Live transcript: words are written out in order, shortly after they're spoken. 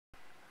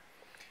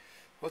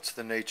What's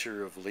the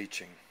nature of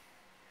leaching?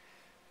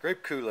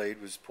 Grape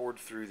Kool-Aid was poured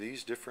through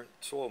these different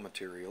soil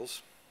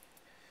materials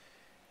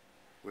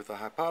with a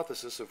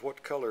hypothesis of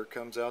what color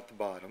comes out the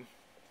bottom.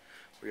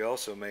 We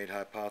also made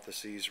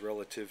hypotheses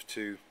relative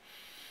to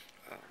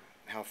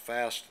how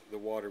fast the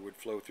water would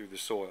flow through the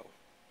soil.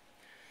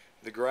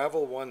 The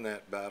gravel won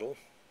that battle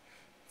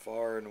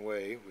far and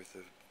away with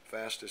the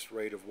fastest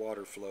rate of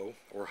water flow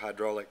or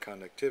hydraulic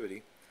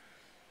conductivity.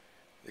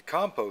 The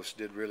compost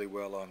did really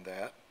well on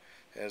that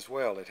as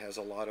well. It has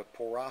a lot of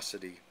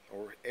porosity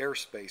or air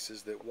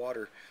spaces that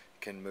water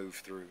can move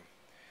through.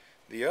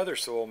 The other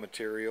soil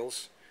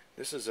materials,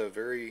 this is a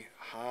very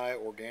high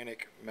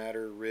organic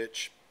matter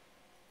rich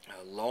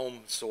loam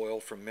soil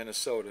from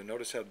Minnesota.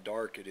 Notice how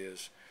dark it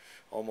is,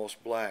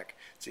 almost black.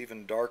 It's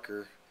even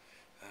darker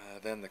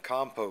than the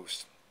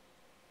compost.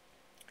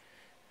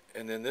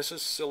 And then this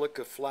is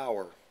silica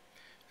flour.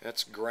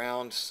 That's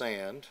ground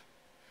sand.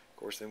 Of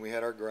course, then we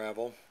had our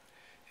gravel.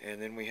 And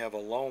then we have a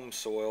loam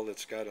soil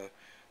that's got a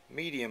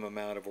medium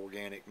amount of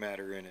organic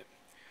matter in it.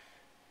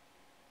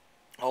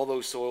 All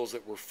those soils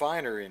that were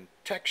finer in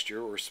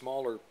texture or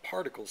smaller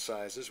particle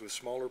sizes with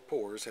smaller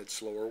pores had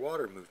slower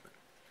water movement.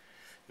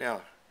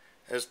 Now,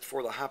 as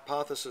for the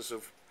hypothesis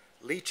of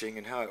leaching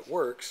and how it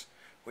works,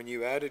 when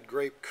you added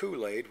grape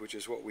Kool-Aid, which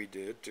is what we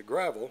did, to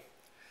gravel,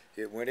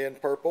 it went in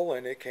purple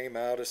and it came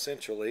out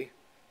essentially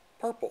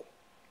purple.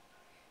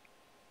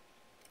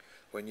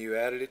 When you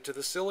added it to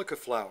the silica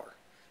flour,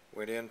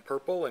 went in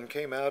purple and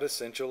came out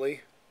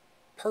essentially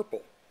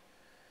purple.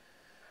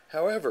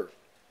 However,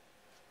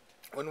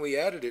 when we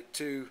added it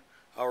to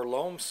our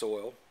loam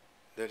soil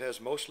that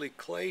has mostly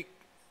clay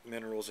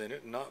minerals in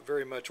it and not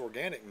very much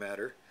organic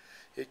matter,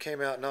 it came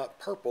out not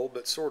purple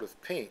but sort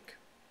of pink.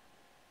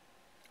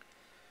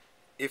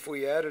 If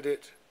we added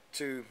it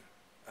to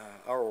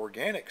our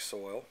organic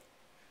soil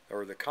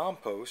or the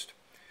compost,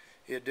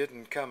 it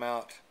didn't come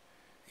out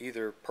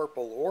either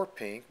purple or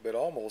pink but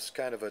almost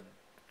kind of a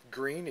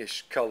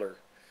greenish color,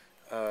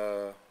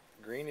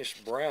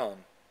 greenish brown.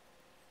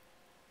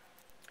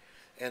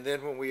 And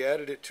then when we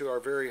added it to our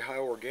very high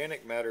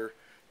organic matter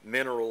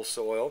mineral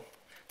soil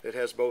that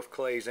has both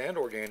clays and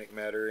organic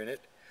matter in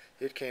it,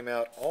 it came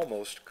out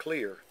almost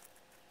clear.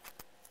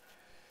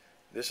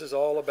 This is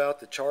all about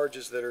the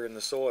charges that are in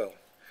the soil.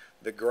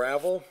 The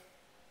gravel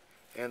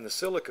and the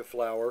silica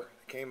flour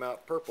came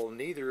out purple.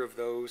 Neither of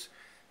those,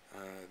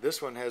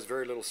 this one has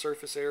very little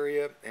surface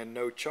area and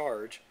no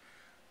charge.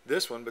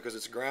 This one, because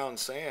it's ground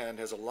sand,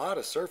 has a lot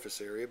of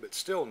surface area but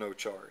still no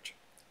charge.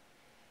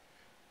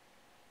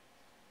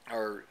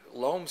 Our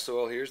loam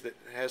soil here that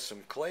has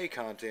some clay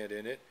content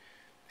in it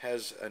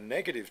has a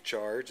negative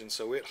charge, and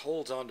so it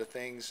holds on to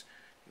things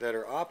that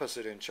are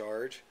opposite in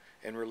charge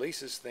and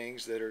releases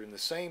things that are in the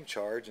same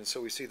charge. And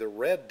so we see the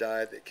red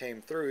dye that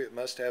came through, it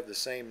must have the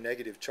same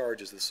negative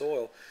charge as the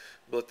soil,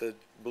 but the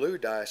blue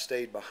dye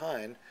stayed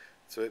behind,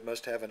 so it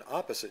must have an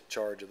opposite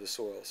charge of the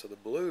soil. So the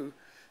blue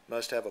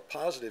must have a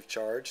positive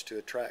charge to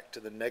attract to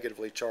the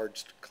negatively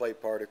charged clay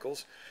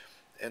particles,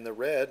 and the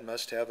red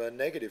must have a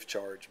negative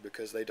charge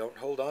because they don't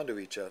hold on to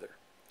each other.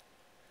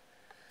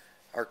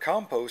 Our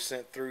compost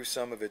sent through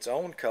some of its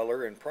own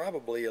color and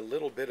probably a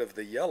little bit of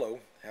the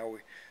yellow,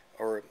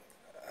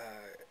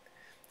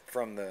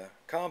 from the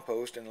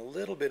compost, and a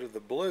little bit of the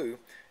blue.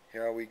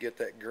 Here we get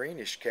that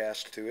greenish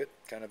cast to it,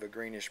 kind of a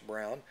greenish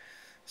brown.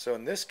 So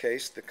in this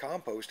case, the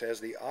compost has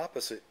the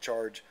opposite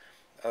charge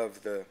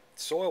of the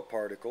soil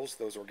particles.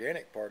 Those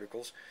organic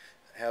particles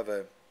have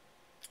a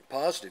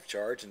positive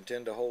charge and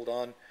tend to hold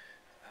on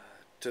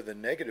to the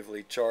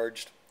negatively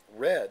charged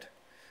red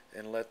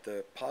and let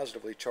the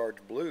positively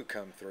charged blue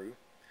come through.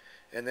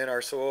 And then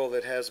our soil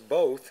that has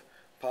both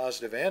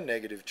positive and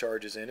negative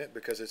charges in it,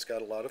 because it's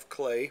got a lot of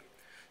clay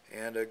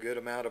and a good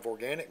amount of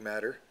organic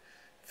matter,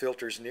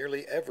 filters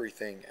nearly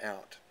everything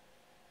out.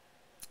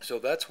 So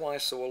that's why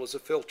soil is a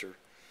filter.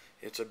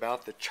 It's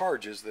about the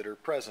charges that are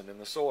present in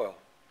the soil.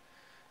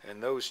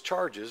 And those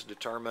charges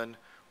determine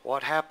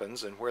what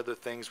happens and whether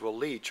things will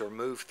leach or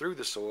move through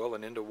the soil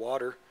and into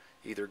water,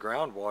 either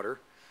groundwater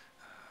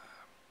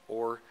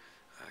or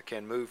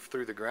can move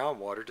through the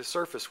groundwater to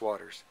surface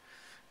waters.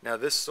 Now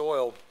this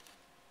soil,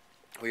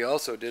 we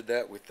also did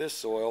that with this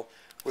soil,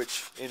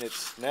 which in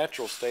its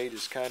natural state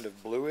is kind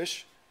of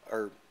bluish,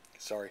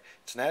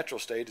 its natural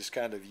state is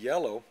kind of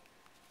yellow.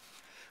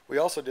 We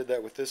also did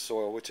that with this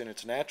soil, which in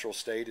its natural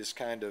state is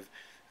kind of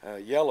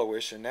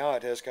yellowish, and now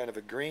it has kind of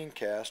a green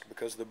cast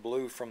because the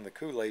blue from the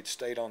Kool-Aid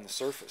stayed on the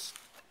surface.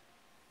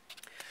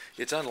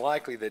 It's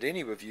unlikely that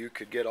any of you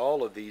could get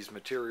all of these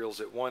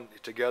materials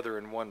together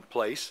in one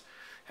place.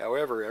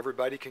 However,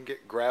 everybody can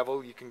get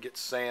gravel, you can get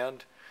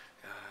sand,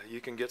 you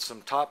can get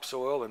some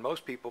topsoil, and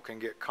most people can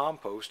get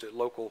compost at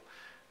local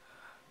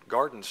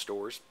garden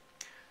stores.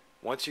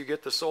 Once you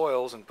get the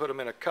soils and put them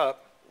in a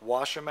cup,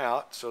 wash them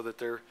out so that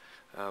they're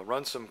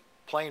run some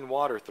plain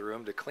water through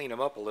them to clean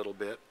them up a little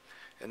bit,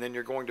 and then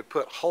you're going to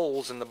put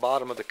holes in the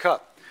bottom of the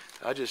cup.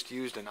 I just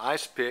used an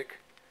ice pick,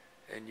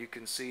 and you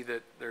can see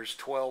that there's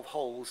 12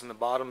 holes in the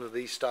bottom of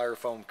these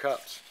styrofoam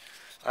cups.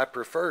 I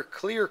prefer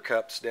clear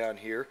cups down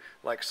here,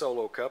 like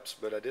Solo cups,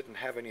 but I didn't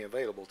have any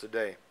available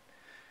today.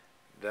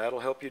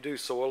 That'll help you do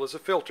soil as a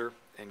filter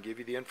and give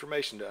you the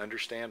information to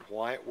understand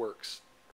why it works.